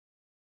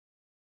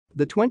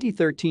The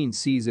 2013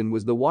 season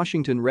was the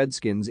Washington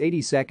Redskins'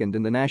 82nd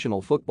in the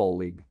National Football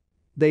League.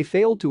 They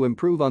failed to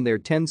improve on their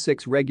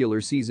 10-6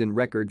 regular season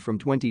record from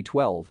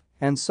 2012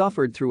 and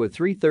suffered through a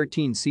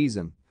 3-13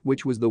 season,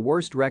 which was the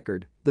worst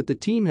record that the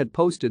team had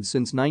posted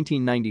since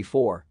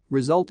 1994,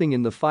 resulting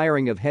in the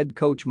firing of head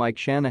coach Mike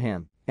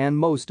Shanahan and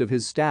most of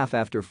his staff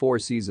after 4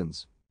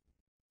 seasons.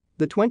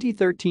 The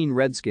 2013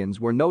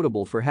 Redskins were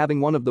notable for having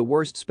one of the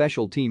worst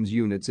special teams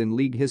units in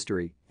league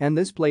history, and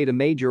this played a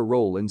major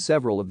role in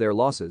several of their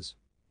losses.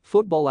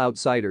 Football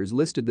Outsiders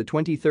listed the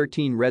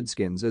 2013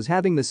 Redskins as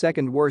having the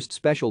second worst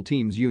special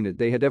teams unit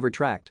they had ever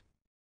tracked.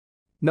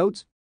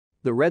 Notes: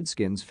 the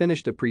Redskins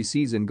finished a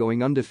preseason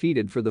going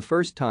undefeated for the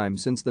first time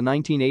since the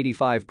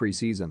 1985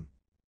 preseason.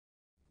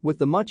 With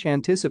the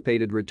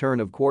much-anticipated return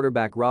of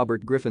quarterback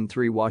Robert Griffin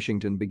III,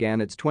 Washington began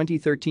its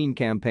 2013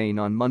 campaign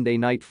on Monday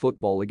Night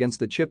Football against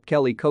the Chip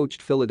Kelly-coached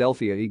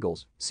Philadelphia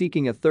Eagles,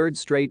 seeking a third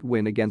straight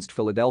win against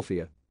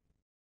Philadelphia.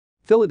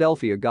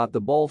 Philadelphia got the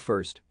ball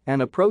first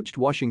and approached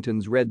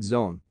Washington's red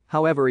zone,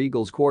 however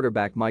Eagles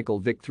quarterback Michael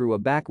Vick threw a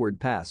backward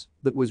pass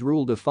that was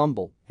ruled a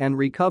fumble and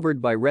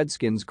recovered by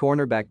Redskins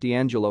cornerback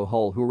D'Angelo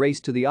Hull, who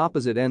raced to the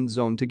opposite end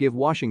zone to give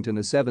Washington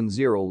a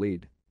 7-0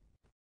 lead.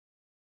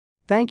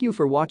 Thank you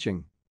for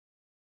watching.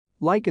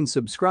 Like and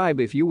subscribe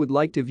if you would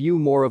like to view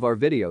more of our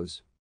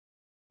videos.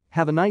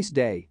 Have a nice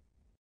day.